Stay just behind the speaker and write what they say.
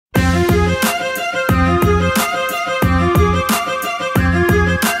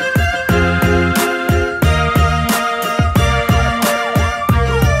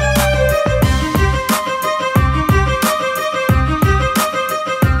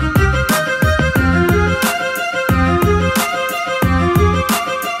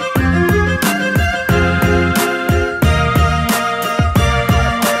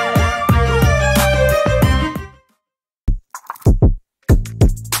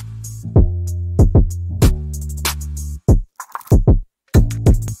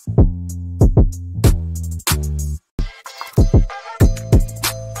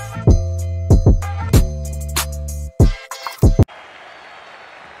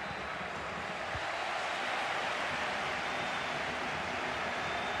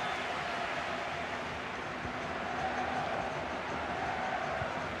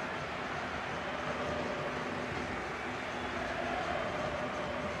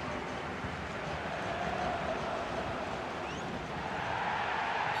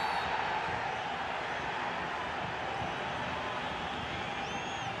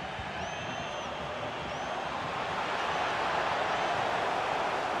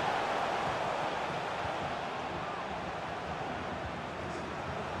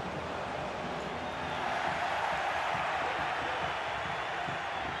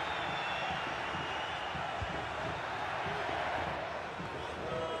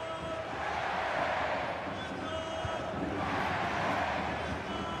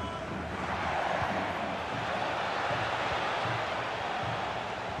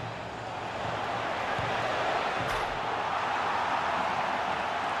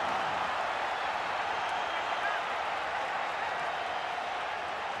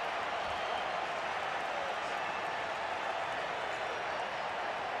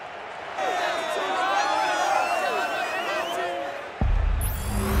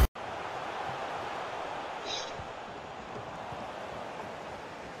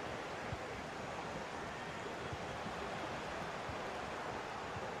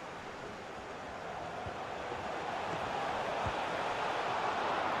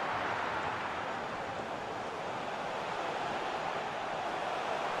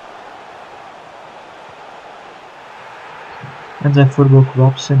and the Football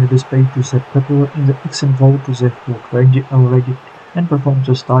Clubs and despite to the people in the exinvolved to the already and perform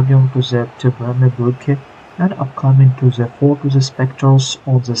the stadium to the Tebrame Brücke and upcoming to the four to the specters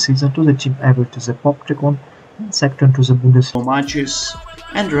of the season to the team ever to the Popticon and second to the Bundesliga matches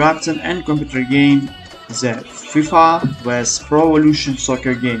and reacting and computer game the FIFA vs Pro Evolution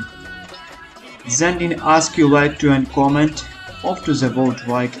Soccer game. Then in ask you like to and comment off to the vote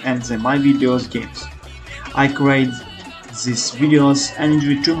like and the my videos games. I create these videos and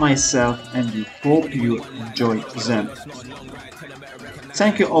enjoy to myself and we hope you enjoy them.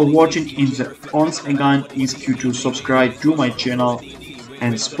 Thank you all watching in the once again ask you to subscribe to my channel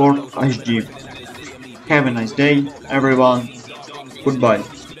and support HD. Have a nice day everyone. Goodbye.